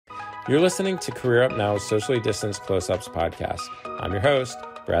You're listening to Career Up Now's Socially Distanced Close-Ups podcast. I'm your host,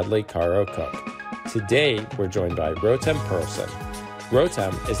 Bradley Caro Cook. Today, we're joined by Rotem Perlson.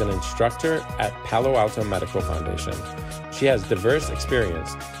 Rotem is an instructor at Palo Alto Medical Foundation. She has diverse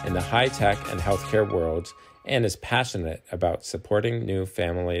experience in the high-tech and healthcare worlds and is passionate about supporting new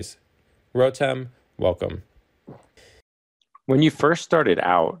families. Rotem, welcome. When you first started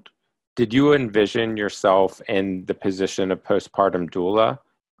out, did you envision yourself in the position of postpartum doula?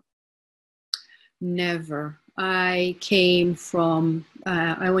 Never. I came from,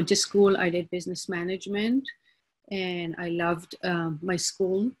 I went to school, I did business management, and I loved my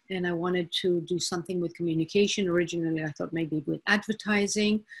school, and I wanted to do something with communication. Originally, I thought maybe with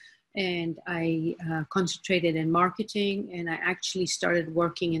advertising, and I concentrated in marketing, and I actually started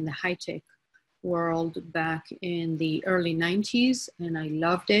working in the high-tech world back in the early 90s, and I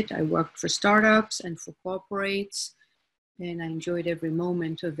loved it. I worked for startups and for corporates, and I enjoyed every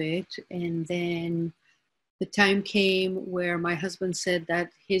moment of it. And then the time came where my husband said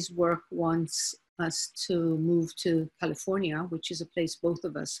that his work wants us to move to California, which is a place both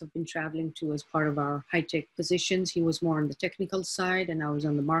of us have been traveling to as part of our high-tech positions. He was more on the technical side and I was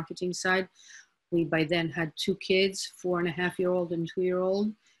on the marketing side. We by then had two kids, 4.5-year-old and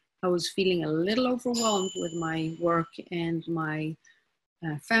 2-year-old. I was feeling a little overwhelmed with my work and my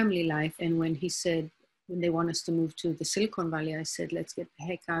family life. And when he said, when they want us to move to the Silicon Valley, I said, let's get the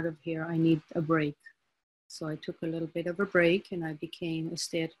heck out of here. I need a break. So I took a little bit of a break and I became a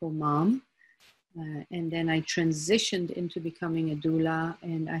stay-at-home mom. And then I transitioned into becoming a doula,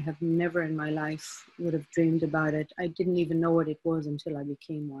 and I have never in my life would have dreamed about it. I didn't even know what it was until I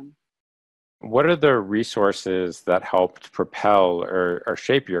became one. What are the resources that helped propel or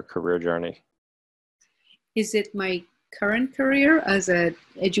shape your career journey? Is it my current career as an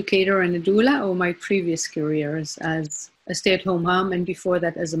educator and a doula, or my previous careers as a stay-at-home mom, and before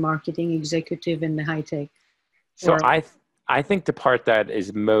that as a marketing executive in the high-tech? So I think the part that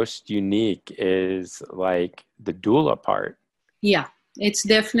is most unique is like the doula part. Yeah, it's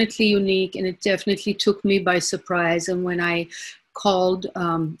definitely unique, and it definitely took me by surprise. And when I called,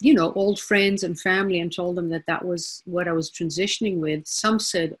 old friends and family and told them that that was what I was transitioning with, some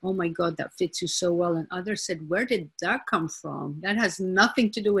said, oh my God, that fits you so well. And others said, where did that come from? That has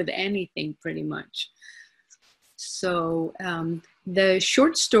nothing to do with anything, pretty much. So the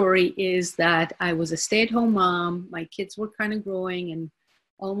short story is that I was a stay-at-home mom. My kids were kind of growing and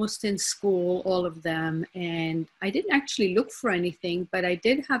almost in school, all of them. And I didn't actually look for anything, but I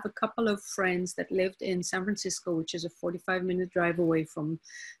did have a couple of friends that lived in San Francisco, which is a 45-minute drive away from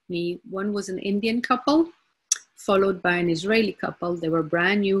me. One was an Indian couple, followed by an Israeli couple. They were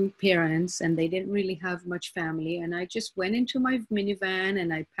brand new parents and they didn't really have much family. And I just went into my minivan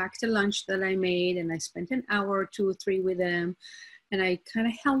and I packed a lunch that I made, and I spent an hour or 2 or 3 with them. And I kind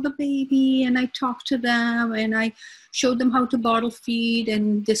of held the baby and I talked to them and I showed them how to bottle feed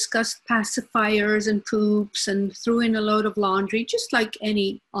and discussed pacifiers and poops and threw in a load of laundry, just like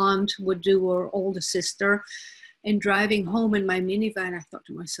any aunt would do or older sister. And driving home in my minivan, I thought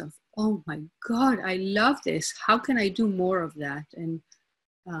to myself, oh my God, I love this. How can I do more of that? And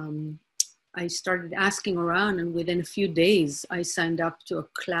I started asking around, and within a few days, I signed up to a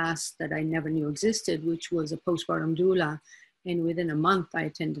class that I never knew existed, which was a postpartum doula. And within a month, I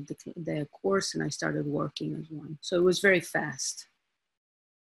attended the course and I started working as one. So it was very fast.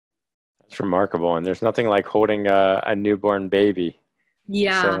 That's remarkable. And there's nothing like holding a newborn baby.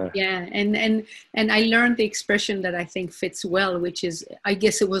 Yeah, yeah. And I learned the expression that I think fits well, which is, I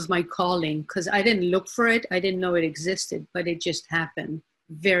guess it was my calling, because I didn't look for it. I didn't know it existed, but it just happened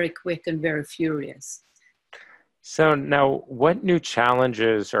very quick and very furious. So now, what new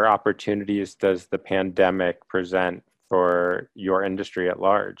challenges or opportunities does the pandemic present for your industry at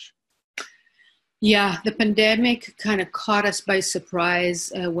large? Yeah, the pandemic kind of caught us by surprise.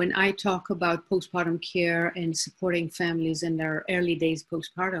 When I talk about postpartum care and supporting families in their early days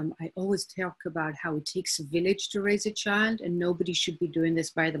postpartum, I always talk about how it takes a village to raise a child, and nobody should be doing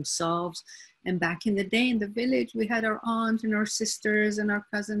this by themselves. And back in the day in the village, we had our aunts and our sisters and our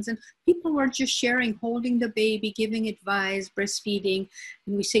cousins, and people were just sharing, holding the baby, giving advice, breastfeeding.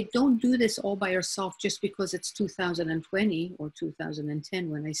 And we say, don't do this all by yourself just because it's 2020 or 2010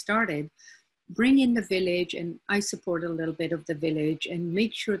 when I started. Bring in the village, and I support a little bit of the village, and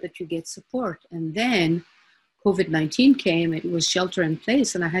make sure that you get support. And then COVID-19 came, it was shelter in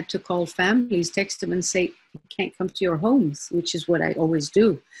place, and I had to call families, text them and say, you can't come to your homes, which is what I always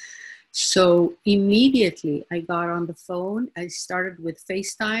do. So immediately I got on the phone. I started with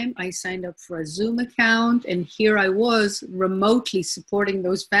FaceTime. I signed up for a Zoom account, and here I was remotely supporting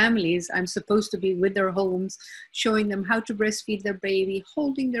those families. I'm supposed to be with their homes, showing them how to breastfeed their baby,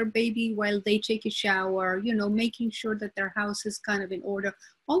 holding their baby while they take a shower, you know, making sure that their house is kind of in order,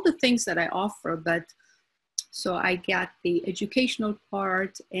 all the things that I offer. But so I got the educational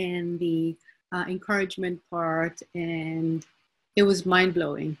part and the encouragement part, and it was mind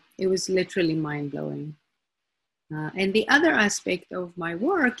blowing. It was literally mind blowing. And the other aspect of my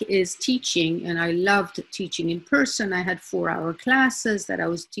work is teaching, and I loved teaching in person. I had 4-hour classes that I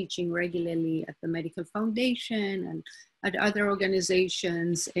was teaching regularly at the Medical Foundation and at other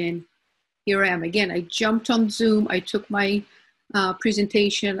organizations. And here I am again. I jumped on Zoom. I took my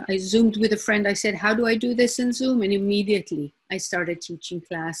presentation. I Zoomed with a friend. I said, how do I do this in Zoom? And immediately I started teaching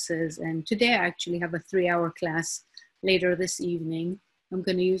classes. And today I actually have a 3-hour class later this evening. I'm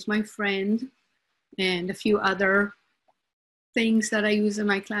going to use my friend and a few other things that I use in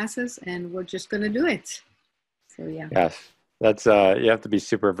my classes, and we're just going to do it. So, yeah. Yes, that's you have to be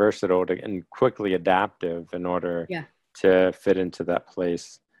super versatile and quickly adaptive in order to fit into that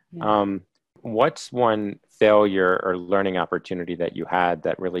place. Yeah. What's one failure or learning opportunity that you had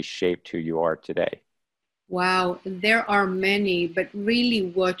that really shaped who you are today? Wow, there are many, but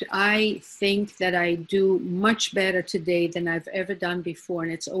really what I think that I do much better today than I've ever done before,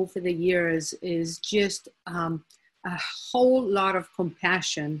 and it's over the years, is just a whole lot of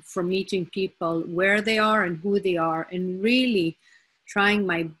compassion for meeting people where they are and who they are, and really trying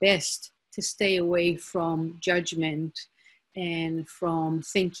my best to stay away from judgment and from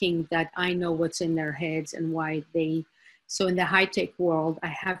thinking that I know what's in their heads and why they. So in the high-tech world, I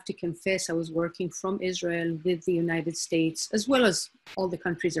have to confess, I was working from Israel with the United States, as well as all the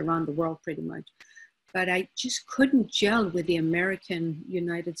countries around the world pretty much. But I just couldn't gel with the American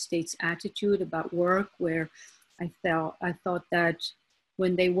United States attitude about work, where I thought that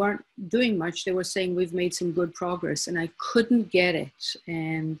when they weren't doing much, they were saying we've made some good progress, and I couldn't get it.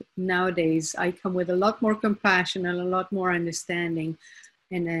 And nowadays I come with a lot more compassion and a lot more understanding,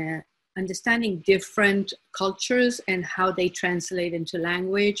 and understanding different cultures and how they translate into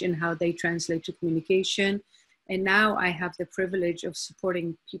language and how they translate to communication. And now I have the privilege of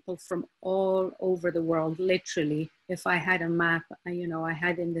supporting people from all over the world, literally. If I had a map, I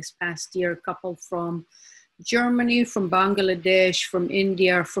had in this past year a couple from Germany, from Bangladesh, from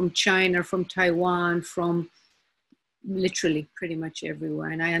India, from China, from Taiwan, from literally pretty much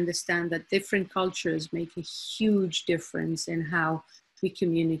everywhere. And I understand that different cultures make a huge difference in how we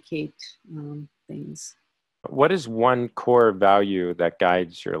communicate things. What is one core value that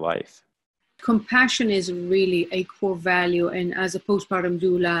guides your life? Compassion is really a core value. And as a postpartum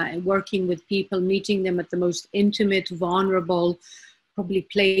doula, working with people, meeting them at the most intimate, vulnerable, probably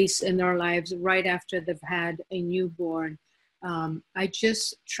place in their lives right after they've had a newborn, I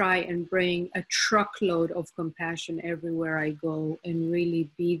just try and bring a truckload of compassion everywhere I go and really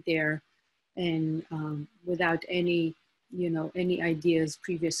be there, and without any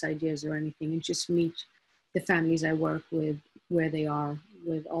previous ideas or anything, and just meet the families I work with where they are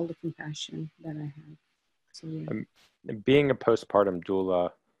with all the compassion that I have. So, yeah. Being a postpartum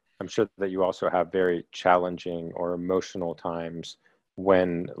doula, I'm sure that you also have very challenging or emotional times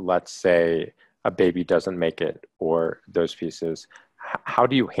when, let's say, a baby doesn't make it or those pieces. How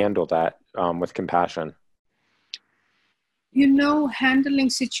do you handle that with compassion? Handling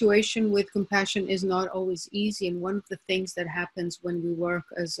situation with compassion is not always easy. And one of the things that happens when we work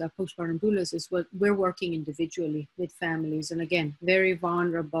as postpartum doulas is we're working individually with families. And again, very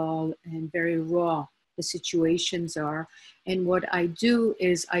vulnerable and very raw the situations are. And what I do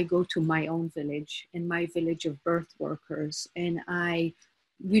is I go to my own village, in my village of birth workers, and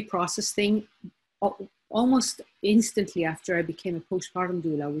we process things almost instantly after I became a postpartum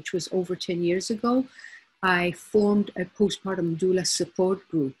doula, which was over 10 years ago. I formed a postpartum doula support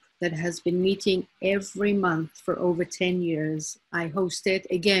group that has been meeting every month for over 10 years. I host it,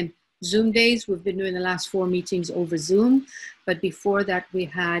 again, Zoom days. We've been doing the last 4 meetings over Zoom. But before that, we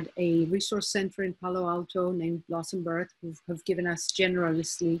had a resource center in Palo Alto named Blossom Birth, who have given us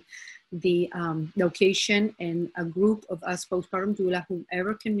generously the location, and a group of us postpartum doula,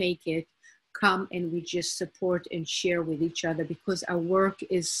 whomever can make it, come and we just support and share with each other, because our work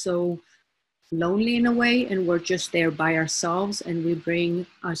is so lonely in a way, and we're just there by ourselves, and we bring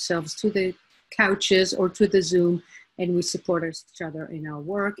ourselves to the couches or to the Zoom, and we support each other in our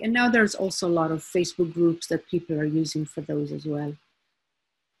work. And now there's also a lot of Facebook groups that people are using for those as well.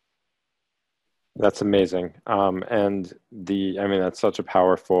 That's amazing. And that's such a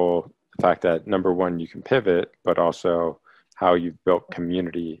powerful fact that, number one, you can pivot, but also how you've built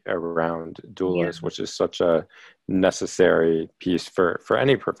community around doulas, Yeah. which is such a necessary piece for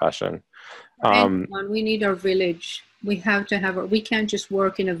any profession. Anyone, we need our village. We have to have we can't just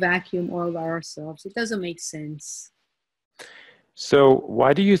work in a vacuum all by ourselves. It doesn't make sense. So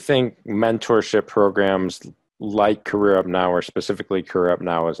why do you think mentorship programs like Career Up Now, or specifically Career Up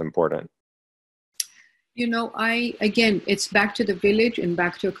Now, is important? You know, again, it's back to the village and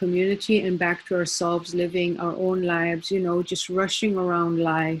back to a community and back to ourselves living our own lives, you know, just rushing around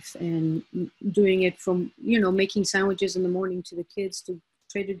life and doing it from, you know, making sandwiches in the morning to the kids, to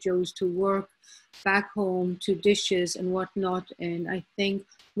Trader Joe's, to work, back home, to dishes and whatnot. And I think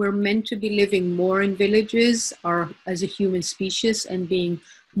we're meant to be living more in villages or as a human species and being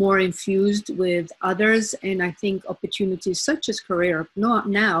more infused with others. And I think opportunities such as Career Up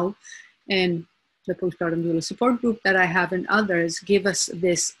Now and the postpartum doula support group that I have and others give us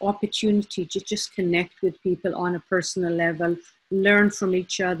this opportunity to just connect with people on a personal level, learn from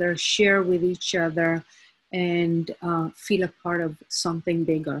each other, share with each other, and feel a part of something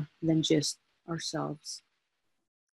bigger than just ourselves.